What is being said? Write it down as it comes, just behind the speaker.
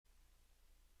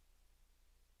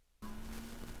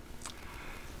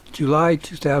July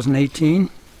 2018.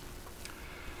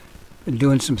 Been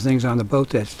doing some things on the boat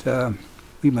that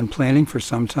we've been planning for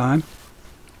some time.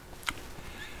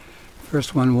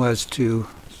 First one was to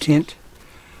tint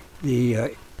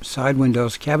the side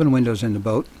windows, cabin windows in the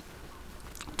boat.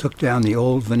 Took down the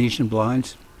old Venetian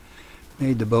blinds,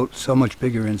 made the boat so much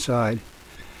bigger inside,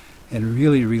 and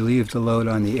really relieved the load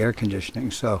on the air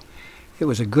conditioning. So it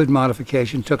was a good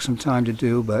modification. Took some time to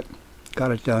do, but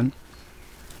got it done.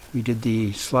 We did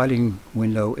the sliding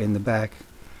window in the back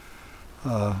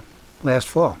last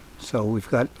fall. So we've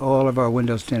got all of our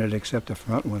windows tinted except the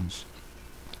front ones.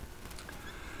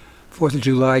 4th of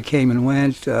July came and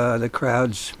went. The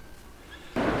crowds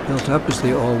built up as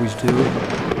they always do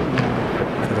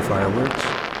for the fireworks.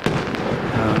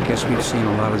 I guess we've seen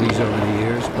a lot of these over the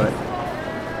years, but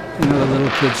you know, the little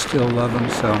kids still love them,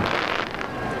 so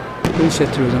we sit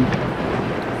through them.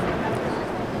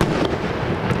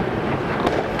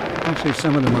 Actually,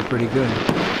 some of them are pretty good.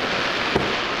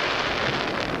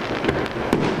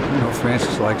 I know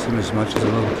Francis likes them as much as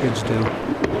the little kids do.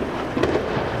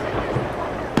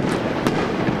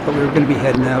 But we were going to be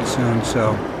heading out soon,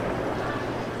 so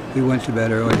we went to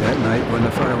bed early that night when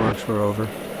the fireworks were over.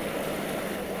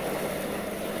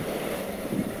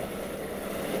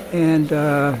 And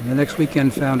the next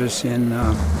weekend found us in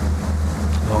Long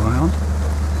Island.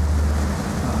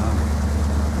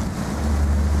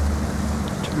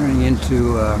 Turning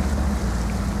into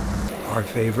our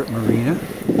favorite marina.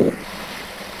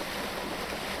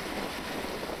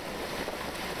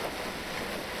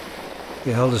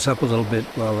 They held us up a little bit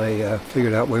while they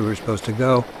figured out where we were supposed to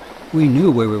go. We knew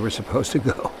where we were supposed to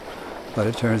go, but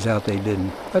it turns out they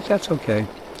didn't. But that's okay.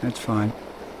 That's fine.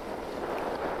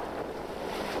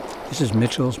 This is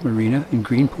Mitchell's Marina in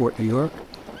Greenport, New York.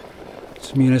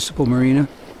 It's a municipal marina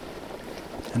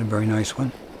and a very nice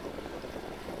one.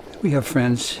 We have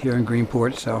friends here in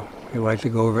Greenport, so we like to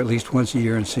go over at least once a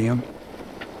year and see them.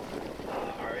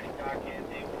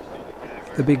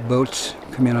 The big boats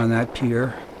come in on that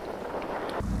pier.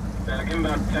 Give him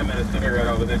about 10 minutes to figure out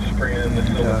over there, just bring it in the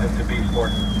facility to B4.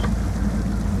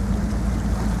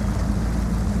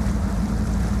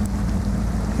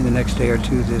 And the next day or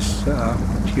two, this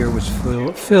pier was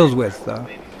filled with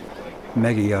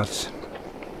mega yachts.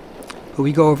 But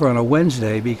we go over on a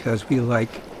Wednesday because we like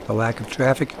the lack of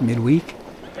traffic midweek.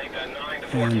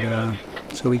 And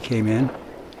so we came in.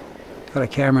 Got a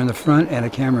camera in the front and a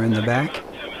camera in the back.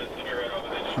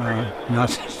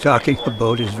 Not docking the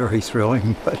boat is very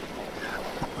thrilling, but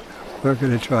we're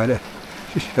going to try to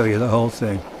show you the whole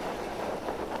thing.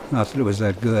 Not that it was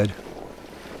that good.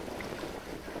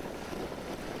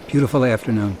 Beautiful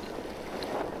afternoon.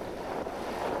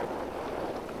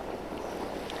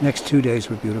 Next 2 days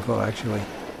were beautiful, actually.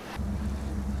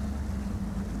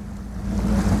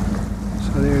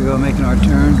 So there you go, making our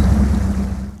turn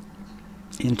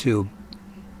into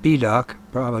B dock,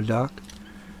 Bravo dock.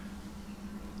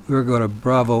 We were going to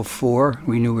Bravo 4.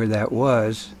 We knew where that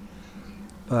was,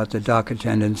 but the dock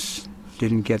attendants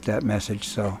didn't get that message,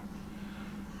 so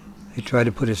they tried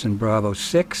to put us in Bravo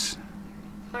 6,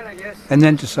 and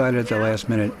then decided at the last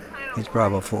minute it's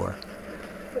Bravo 4.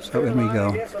 So in we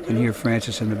go. You can hear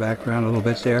Francis in the background a little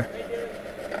bit there,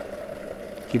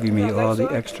 giving me all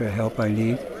the extra help I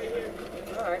need.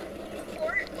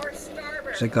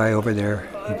 There's a guy over there.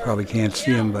 You probably can't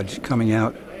see him, but he's coming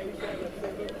out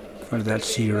in front of that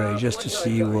sea ray just to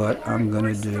see what I'm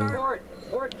going to do.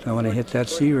 I want to hit that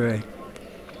sea ray.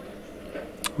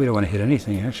 We don't want to hit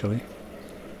anything, actually.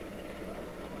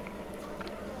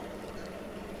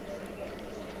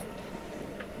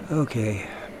 Okay.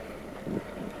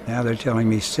 Now they're telling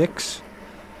me 6,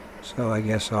 so I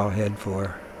guess I'll head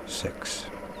for 6.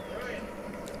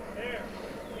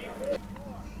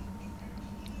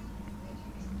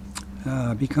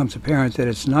 Becomes apparent that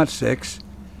it's not 6,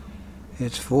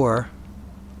 it's 4.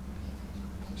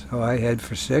 So I head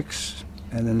for 6,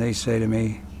 and then they say to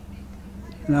me,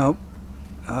 no,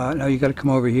 no, you got to come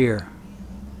over here.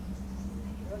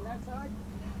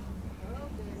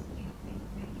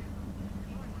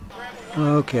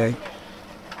 Okay.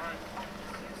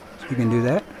 So we can do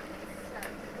that.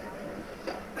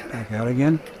 Back out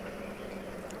again.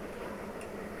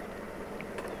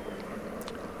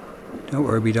 Don't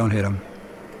worry, we don't hit them.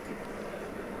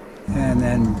 And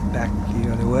then back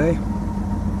the other way.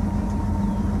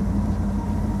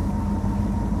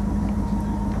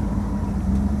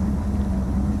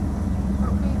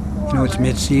 You know, it's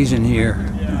mid-season here,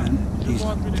 and these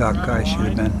dock guys should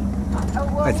have been,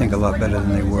 I think, a lot better than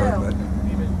they were, but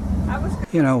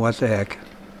you know, what the heck.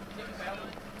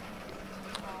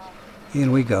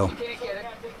 In we go.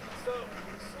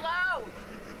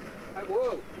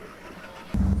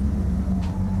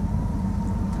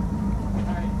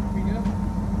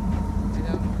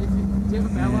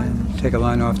 take a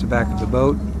line off the back of the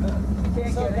boat, and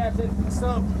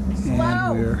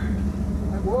we're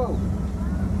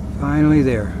finally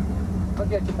there. I'll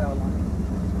get you that one.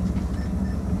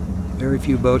 Very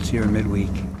few boats here in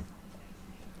midweek.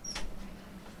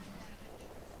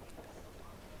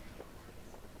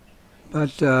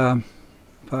 But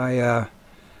by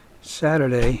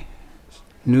Saturday,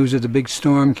 news of the big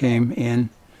storm came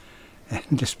in, and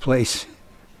this place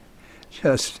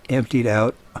just emptied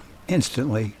out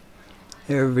instantly.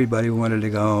 Everybody wanted to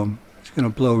go home. It's going to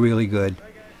blow really good,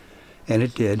 and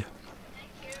it did.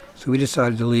 So we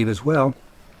decided to leave as well,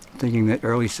 thinking that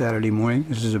early Saturday morning,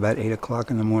 this is about 8 o'clock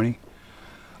in the morning,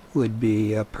 would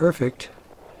be perfect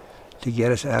to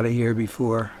get us out of here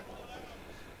before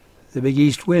the big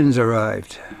east winds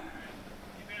arrived.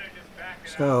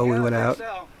 So we went out.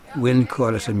 Wind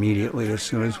caught us immediately as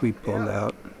soon as we pulled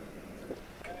out.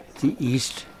 The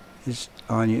east is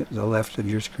on the left of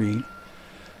your screen.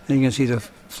 And you can see the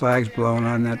flags blowing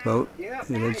on that boat. It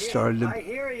had started to...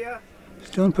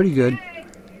 It's doing pretty good.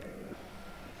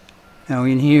 Now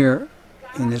in here,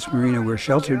 in this marina, we're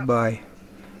sheltered by,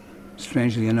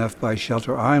 strangely enough, by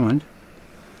Shelter Island.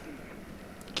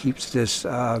 Keeps this,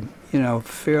 you know,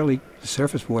 fairly,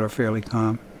 surface water fairly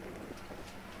calm.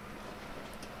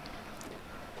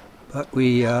 But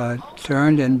we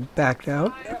turned and backed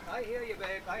out. I hear you,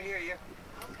 babe. I hear you.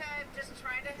 Okay, I'm just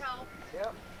trying to help.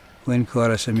 Yep. Wind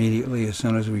caught us immediately as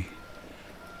soon as we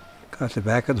got the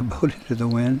back of the boat into the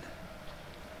wind.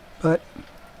 But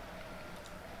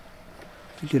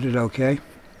we did it okay.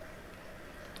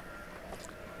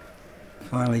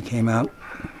 Finally came out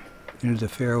into the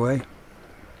fairway.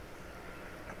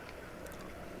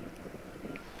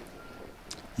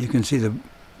 You can see the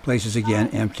places again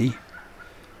empty.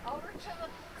 Over to the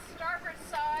starboard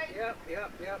side.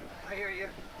 Yep. I hear you.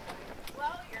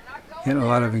 Well, you're not going Getting a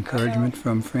lot of there. encouragement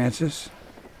from Francis.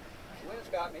 Wind's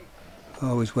got me.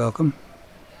 Always welcome.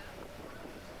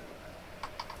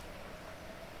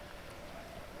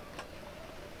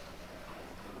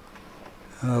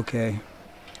 Okay,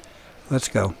 let's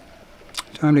go.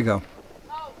 Time to go.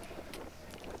 Oh.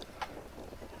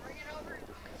 Bring it over to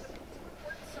the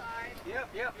port side.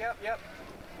 Yep.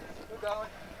 We're going.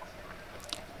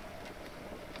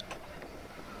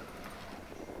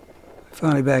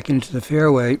 Finally back into the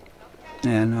fairway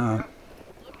and Looking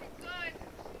good.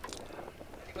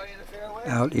 Anybody in the fairway?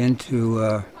 out into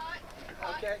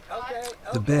Okay.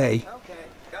 the bay Okay.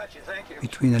 Gotcha. Thank you.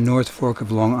 between the North Fork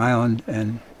of Long Island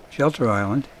and Shelter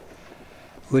Island,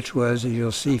 which was, as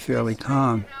you'll see, fairly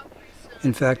calm.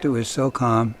 In fact, it was so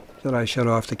calm that I shut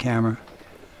off the camera,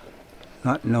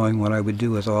 not knowing what I would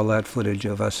do with all that footage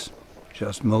of us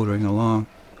just motoring along.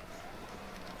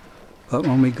 But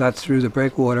when we got through the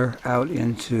breakwater out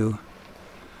into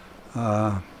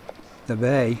the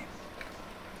bay,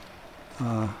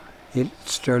 it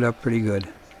stirred up pretty good.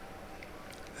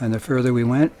 And the further we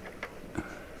went,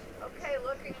 Okay,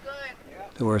 looking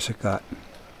good. the worse it got.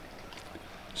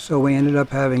 So we ended up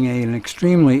having an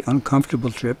extremely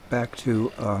uncomfortable trip back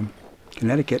to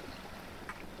Connecticut.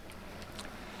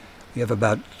 We have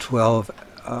about 12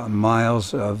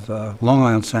 miles of Long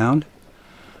Island Sound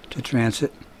to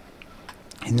transit.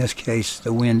 In this case,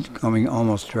 the wind coming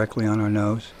almost directly on our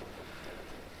nose.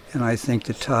 And I think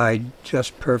the tide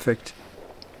just perfect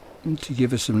to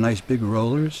give us some nice big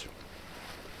rollers.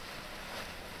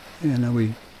 And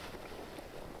we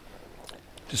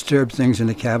disturbed things in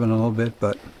the cabin a little bit,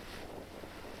 but,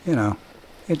 you know,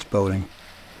 it's boating.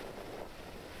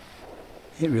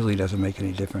 It really doesn't make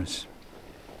any difference.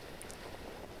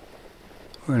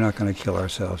 We're not going to kill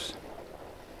ourselves.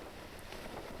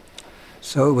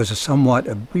 So it was a somewhat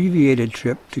abbreviated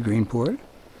trip to Greenport,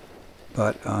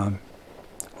 but one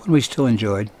we still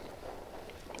enjoyed.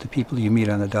 The people you meet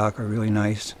on the dock are really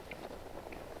nice.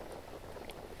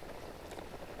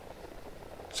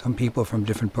 Some people from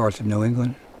different parts of New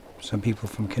England, some people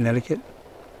from Connecticut,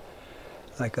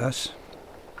 like us.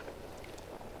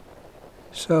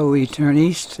 So we turn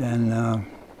east, and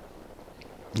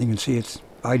you can see it's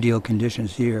ideal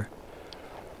conditions here.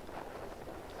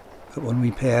 But when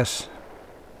we pass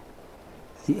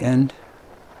the end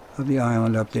of the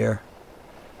island up there,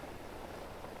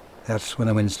 that's when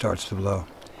the wind starts to blow.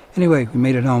 Anyway, we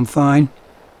made it home fine.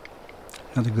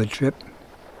 Another good trip.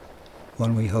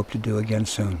 One we hope to do again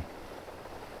soon.